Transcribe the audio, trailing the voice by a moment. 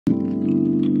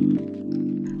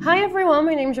Hi everyone,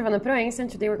 my name is Giovanna Proença and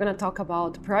today we're going to talk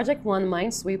about Project 1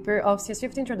 Minesweeper of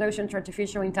CS50 Introduction to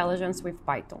Artificial Intelligence with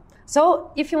Python.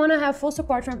 So, if you want to have full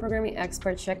support from a programming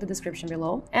expert, check the description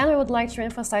below. And I would like to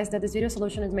emphasize that this video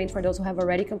solution is made for those who have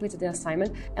already completed the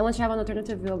assignment and want to have an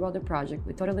alternative view about the project.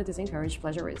 We totally discourage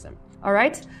plagiarism.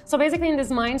 Alright, so basically in this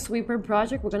Minesweeper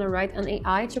project, we're going to write an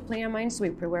AI to play a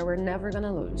Minesweeper where we're never going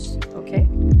to lose, okay?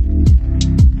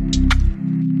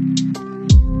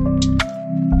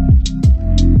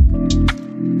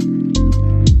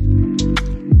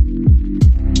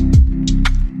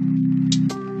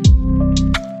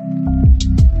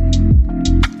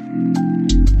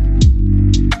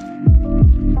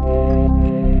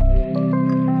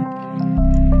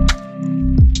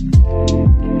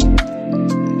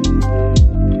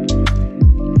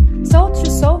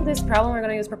 Problem, we're going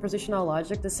to use propositional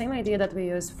logic, the same idea that we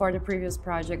used for the previous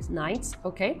project Knights,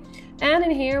 okay? And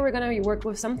in here, we're going to work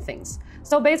with some things.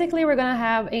 So basically, we're going to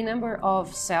have a number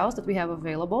of cells that we have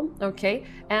available, okay?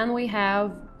 And we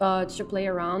have to play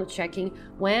around checking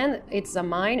when it's a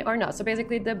mine or not. So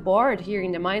basically, the board here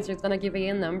in the mines is going to give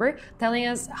a number telling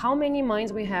us how many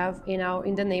mines we have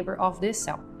in the neighbor of this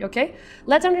cell, okay?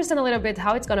 Let's understand a little bit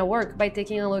how it's going to work by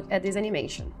taking a look at this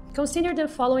animation. Consider the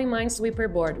following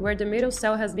Minesweeper board where the middle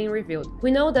cell has been revealed.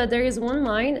 We know that there is one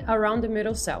mine around the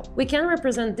middle cell. We can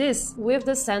represent this with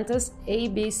the sentence A,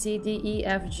 B, C, D, E,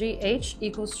 F, G, H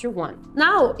equals to 1.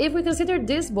 Now, if we consider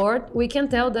this board, we can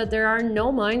tell that there are no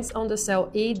mines on the cell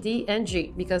E, D, and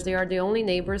G because they are the only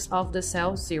neighbors of the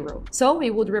cell 0. So we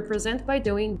would represent by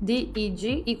doing D, E,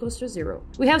 G equals to 0.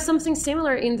 We have something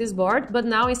similar in this board, but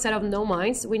now instead of no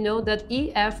mines, we know that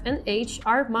E, F, and H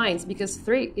are mines because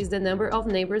 3 is the number of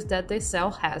neighbors that the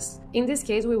cell has. In this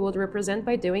case, we would represent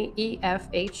by doing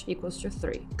EFH equals to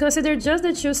 3. Consider just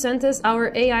the two sentences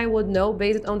our AI would know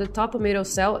based on the top middle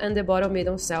cell and the bottom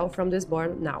middle cell from this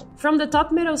board now. From the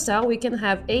top middle cell, we can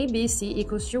have ABC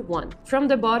equals to 1. From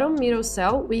the bottom middle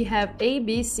cell, we have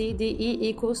ABCDE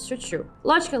equals to 2.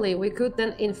 Logically, we could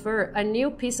then infer a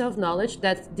new piece of knowledge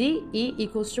that DE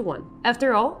equals to 1.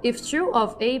 After all, if 2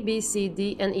 of A, B, C,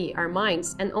 D, and E are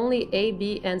mines and only A,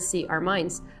 B, and C are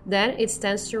mines, then it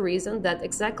stands to reason that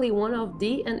exactly one of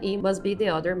D and E must be the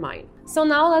other mine. So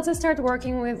now let's start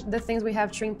working with the things we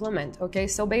have to implement, okay?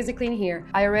 So basically in here,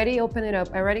 I already opened it up,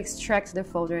 I already extracted the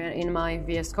folder in my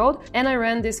VS Code, and I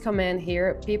ran this command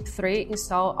here, pip3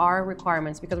 install R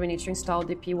requirements, because we need to install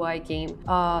the pygame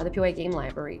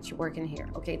library to work in here,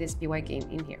 okay? This pygame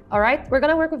in here. All right, we're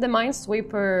gonna work with the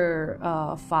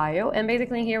Minesweeper file, and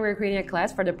basically in here we're creating a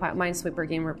class for the Minesweeper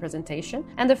game representation.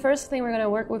 And the first thing we're gonna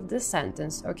work with this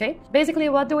sentence, okay? Basically,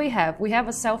 what do we have? We have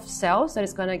a self cells that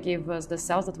is gonna give us the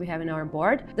cells that we have in our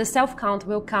board. The self count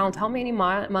will count how many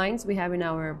mines we have in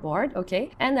our board,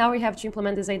 okay? And now we have to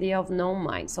implement this idea of known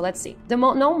mines. So let's see. The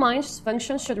known mines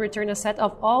function should return a set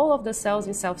of all of the cells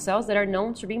in self cells that are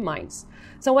known to be mines.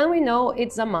 So when we know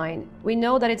it's a mine, we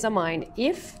know that it's a mine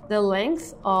if the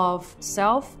length of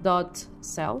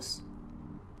self.cells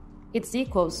it's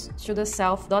equals to the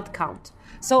self.count.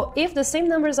 So if the same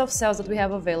numbers of cells that we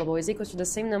have available is equal to the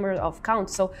same number of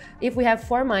counts, so if we have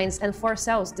 4 mines and 4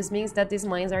 cells, this means that these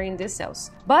mines are in these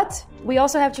cells. But we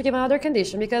also have to give another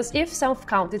condition, because if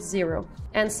self-count is 0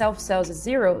 and self-cells is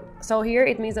 0, so here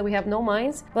it means that we have no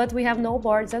mines, but we have no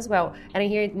boards as well. And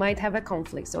here it might have a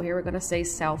conflict. So here we're going to say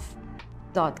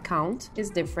self.count is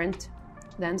different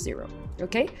than 0,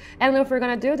 okay? And if we're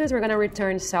gonna do this, we're gonna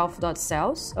return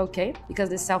self.cells, okay? Because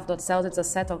this self.cells, it's a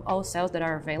set of all cells that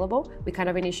are available. We kind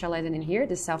of initialize it in here,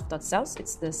 this self.cells,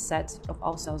 it's the set of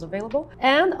all cells available.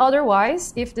 And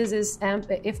otherwise, if this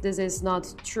is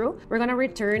not true, we're gonna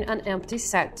return an empty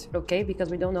set, okay? Because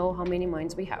we don't know how many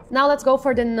mines we have. Now let's go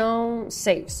for the known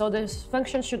safe. So this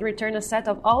function should return a set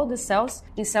of all the cells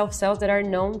in self cells that are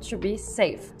known to be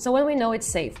safe. So when we know it's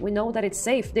safe, we know that it's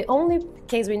safe. The only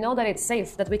case we know that it's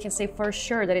safe, that we can say for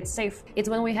sure that it's safe, it's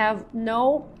when we have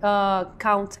no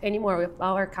count anymore, if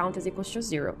our count is equal to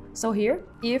 0. So here,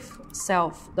 if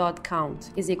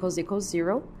self.count is equals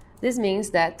 0, this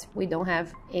means that we don't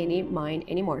have any mine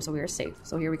anymore, so we are safe.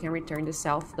 So here we can return the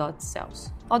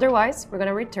self.cells. Otherwise, we're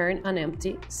gonna return an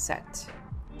empty set.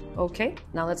 Okay,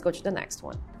 now let's go to the next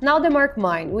one. Now the mark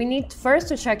mine, we need first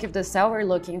to check if the cell we're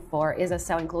looking for is a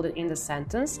cell included in the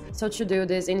sentence. So to do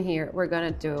this in here, we're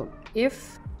gonna do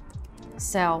if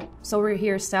cell. So we're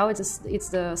here cell, it's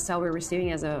the cell we're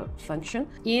receiving as a function.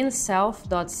 In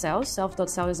self.cells,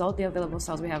 self.cell is all the available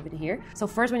cells we have in here. So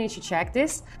first we need to check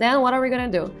this. Then what are we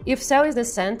gonna do? If cell is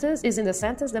in the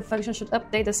sentence, the function should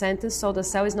update the sentence so the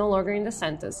cell is no longer in the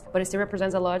sentence, but it still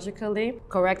represents a logically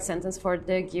correct sentence for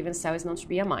the given cell is known to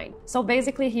be a mine. So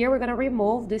basically here we're gonna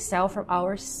remove this cell from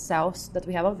our cells that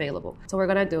we have available. So we're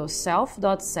gonna do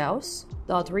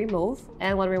self.cells.remove,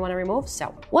 and what do we want to remove?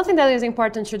 Cell. One thing that is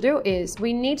important to do is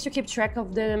we need to keep track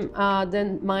of the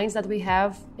mines that we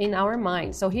have in our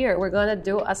mine. So here we're gonna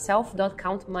do a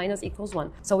self.count minus equals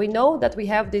 1. So we know that we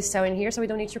have this cell in here, so we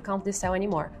don't need to count this cell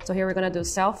anymore. So here we're gonna do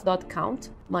self.count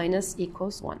minus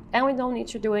equals 1, and we don't need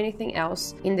to do anything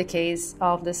else in the case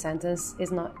of the sentence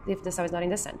is not, if the cell is not in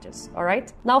the sentence. All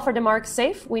right, now for the mark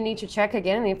safe, we need to check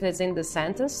again if it's in the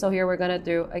sentence. So here we're gonna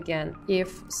do again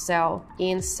if cell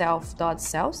in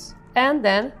self.cells, and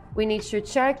then we need to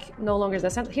check no longer the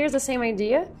sentence. Here's the same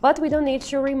idea, but we don't need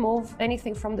to remove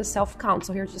anything from the self count.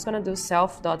 So here we're just gonna do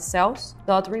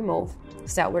self.cells.remove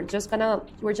cell. We're just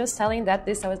telling that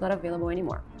this cell is not available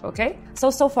anymore. Okay,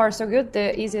 so far so good.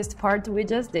 The easiest part we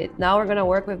just did. Now we're gonna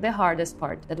work with the hardest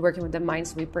part, that working with the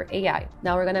Minesweeper AI.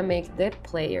 Now we're gonna make the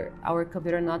player, our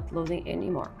computer, not losing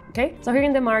anymore. Okay, so here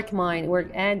in the mark mine, we're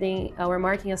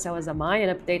marking a cell as a mine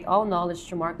and update all knowledge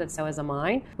to mark that cell as a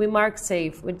mine. We mark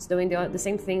safe, which is doing the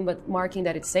same thing but marking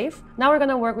that it's safe. Now we're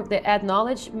gonna work with the add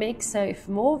knowledge, make safe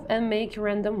move, and make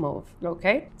random move.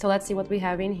 Okay, so let's see what we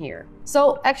have in here.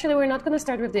 So actually we're not gonna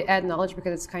start with the add knowledge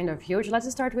because it's kind of huge. Let's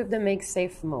start with the make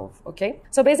safe move. Okay,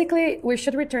 so basically we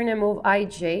should return a move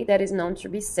ij that is known to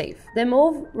be safe. The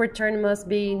move return must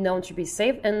be known to be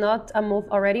safe and not a move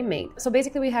already made. So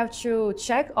basically we have to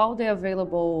check all the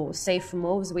available safe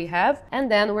moves we have, and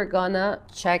then we're gonna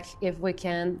check if we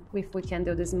can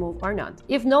do this move or not.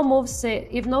 If no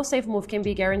safe move can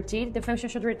be guaranteed, the function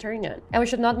should return none, and we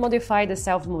should not modify the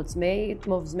self moves made,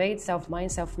 self mine,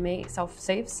 self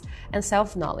safes, and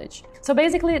self knowledge. So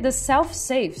basically the self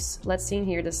safes, let's see in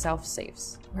here the self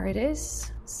safes, where it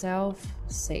is, self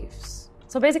safes.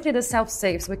 So basically the self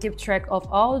safes, we keep track of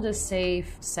all the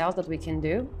safe cells that we can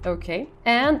do, okay?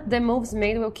 And the moves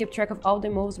made will keep track of all the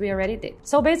moves we already did.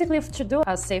 So basically to do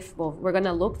a safe move, we're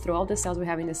gonna look through all the cells we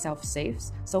have in the self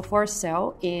safes. So for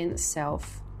cell in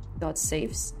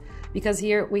self.safes, because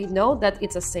here we know that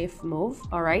it's a safe move,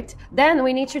 all right? Then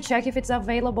we need to check if it's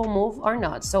available move or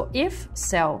not. So if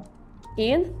cell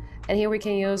in, and here we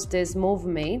can use this move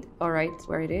made, all right,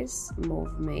 where it is,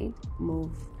 move made,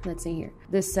 move, let's see here,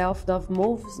 the self of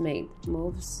moves made.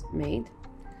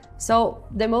 So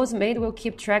the moves made will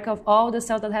keep track of all the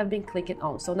cells that have been clicked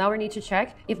on. So now we need to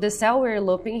check if the cell we're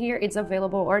looping here is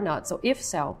available or not. So if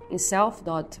cell in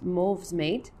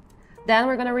self.movesMade, then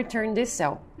we're gonna return this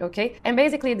cell, okay? And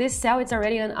basically this cell is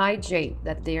already an ij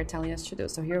that they are telling us to do.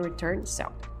 So here return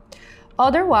cell.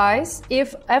 Otherwise,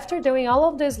 if after doing all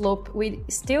of this loop, we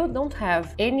still don't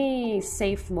have any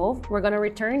safe move, we're gonna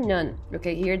return none.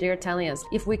 Okay, here they're telling us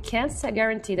if we can't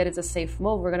guarantee that it's a safe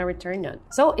move, we're gonna return none.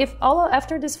 So if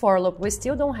after this for loop, we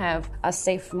still don't have a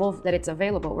safe move that it's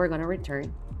available, we're gonna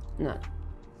return none.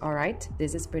 All right,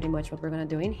 this is pretty much what we're gonna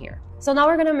do in here. So now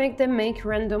we're gonna make the make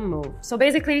random move. So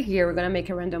basically here we're gonna make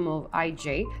a random move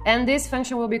ij, and this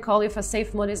function will be called if a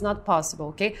safe move is not possible,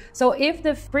 okay? So if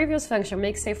the previous function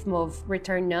make safe move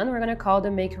return none, we're gonna call the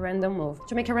make random move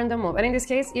to make a random move. And in this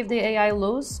case, if the AI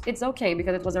lose, it's okay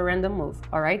because it was a random move,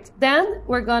 all right? Then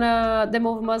the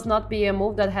move must not be a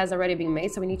move that has already been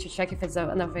made, so we need to check if it's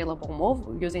an available move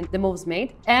using the moves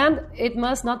made, and it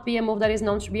must not be a move that is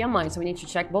known to be a mine, so we need to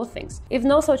check both things. If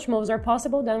no such moves are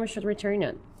possible, then we should return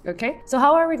none. Okay, so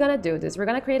how are we gonna do this? We're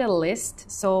gonna create a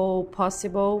list, so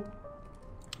possible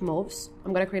moves.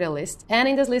 I'm gonna create a list, and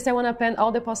in this list I want to append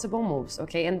all the possible moves,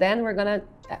 okay? And then we're gonna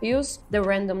use the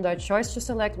random.choice to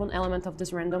select one element of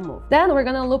this random move. Then we're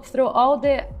gonna loop through all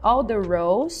the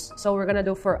rows, so we're gonna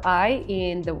do for I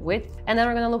in the width, and then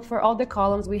we're gonna look for all the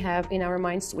columns we have in our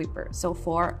Minesweeper. So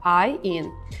for I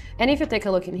in, and if you take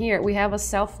a look in here, we have a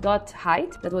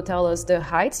self.height that will tell us the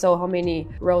height, so how many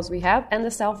rows we have, and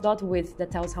the self.width that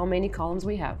tells how many columns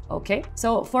we have, okay?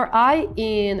 So for I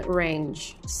in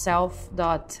range,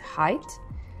 self.height,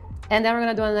 and then we're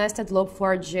gonna do a nested loop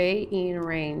for j in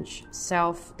range,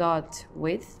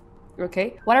 self.width,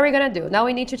 okay? What are we gonna do? Now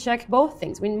we need to check both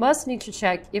things. We must need to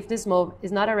check if this move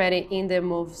is not already in the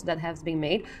moves that have been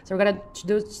made. So we're gonna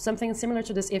do something similar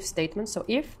to this if statement. So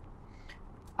if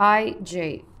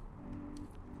ij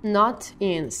not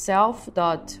in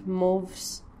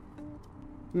self.moves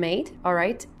made, all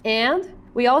right? And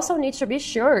we also need to be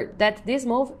sure that this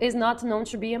move is not known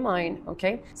to be a mine,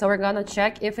 okay? So we're gonna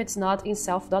check if it's not in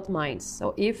self.mines.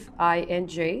 So if I and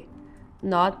j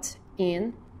not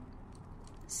in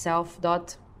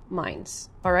self.mines.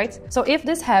 All right, so if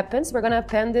this happens, we're gonna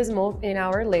append this move in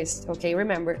our list. Okay,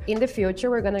 remember, in the future,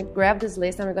 we're gonna grab this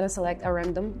list and we're gonna select a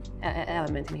random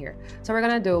element in here. So we're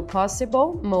gonna do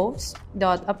possible moves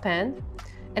dot append,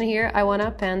 and here I wanna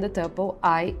append the tuple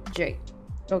ij.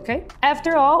 Okay,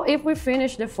 after all, if we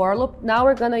finish the for loop, now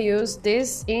we're gonna use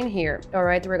this in here. All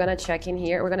right, we're gonna check in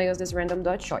here. We're gonna use this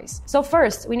random.choice. So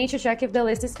first, we need to check if the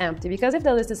list is empty, because if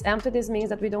the list is empty, this means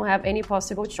that we don't have any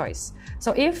possible choice.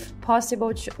 So if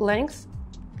possible length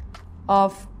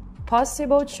of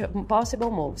possible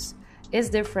moves is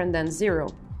different than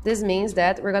 0, this means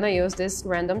that we're gonna use this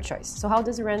random choice. So how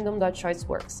does random.choice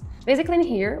works? Basically in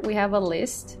here, we have a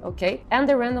list, okay? And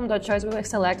the random.choice will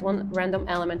select one random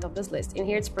element of this list. In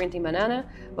here, it's printing banana,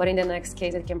 but in the next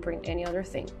case, it can print any other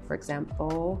thing. For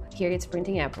example, here it's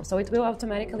printing apple. So it will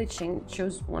automatically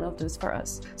choose one of those for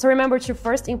us. So remember to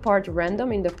first import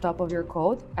random in the top of your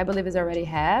code. I believe it's already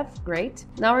have, great.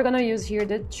 Now we're gonna use here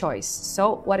the choice.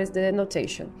 So what is the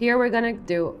notation? Here we're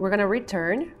gonna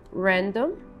return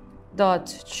random.choice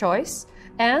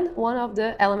and one of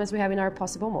the elements we have in our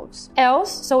possible moves.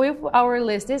 Else, so if our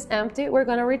list is empty, we're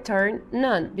gonna return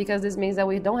none, because this means that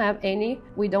we don't have any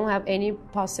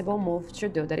possible move to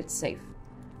do, that it's safe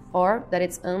or that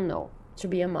it's unknown to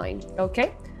be a mine.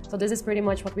 Okay, so this is pretty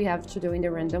much what we have to do in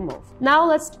the random move. Now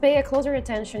let's pay a closer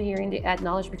attention here in the add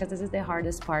knowledge, because this is the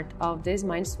hardest part of this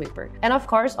Minesweeper. And of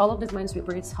course, all of this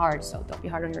Minesweeper is hard, so don't be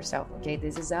hard on yourself, okay?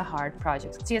 This is a hard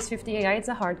project. CS50 AI, it's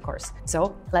a hard course.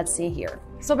 So let's see here.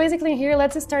 So basically here,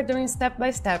 let's start doing step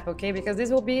by step, okay? Because this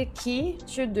will be key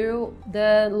to do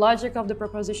the logic of the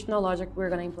propositional logic we're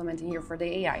gonna implement in here for the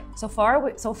AI. So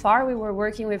far we were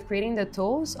working with creating the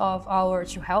tools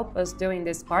to help us doing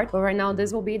this part, but right now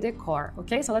this will be the core,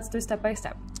 okay? So let's do step by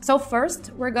step. So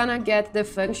first, we're gonna get the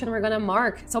function we're gonna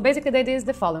mark. So basically the idea is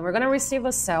the following. We're gonna receive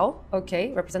a cell,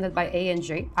 okay, represented by I and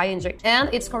J,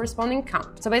 and its corresponding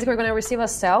count. So basically we're gonna receive a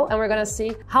cell and we're gonna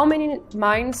see how many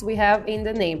mines we have in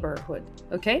the neighborhood.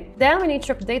 Okay, then we need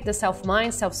to update the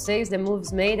self-mine, self-saves, the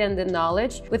moves made, and the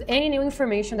knowledge with any new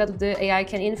information that the AI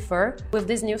can infer with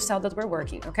this new cell that we're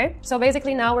working, okay? So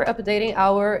basically now we're updating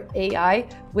our AI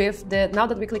with now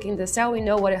that we click in the cell, we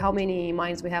know how many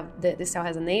mines we have, this cell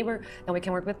has a neighbor, and we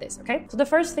can work with this, okay? So the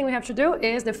first thing we have to do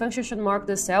is the function should mark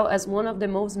the cell as one of the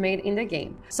moves made in the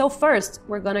game. So first,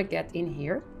 we're gonna get in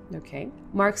here, okay,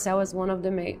 mark cell as one of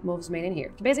the moves made in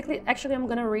here. Basically, actually, I'm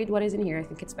gonna read what is in here. I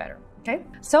think it's better, okay?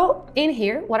 So in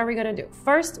here, what are we gonna do?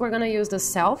 First, we're gonna use the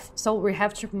self. So we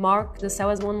have to mark the cell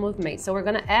as one move made. So we're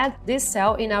gonna add this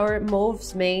cell in our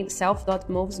moves made,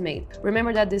 self.moves made.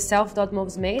 Remember that this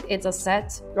self.moves made, it's a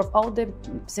set of all the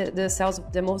cells,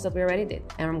 the moves that we already did.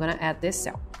 And I'm gonna add this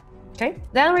cell. Okay,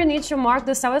 then we need to mark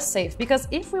the cell as safe, because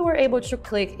if we were able to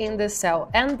click in the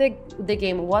cell and the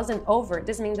game wasn't over,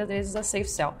 this means that it is a safe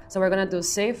cell. So we're gonna do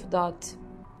safe dot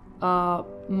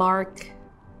mark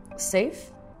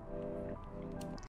safe.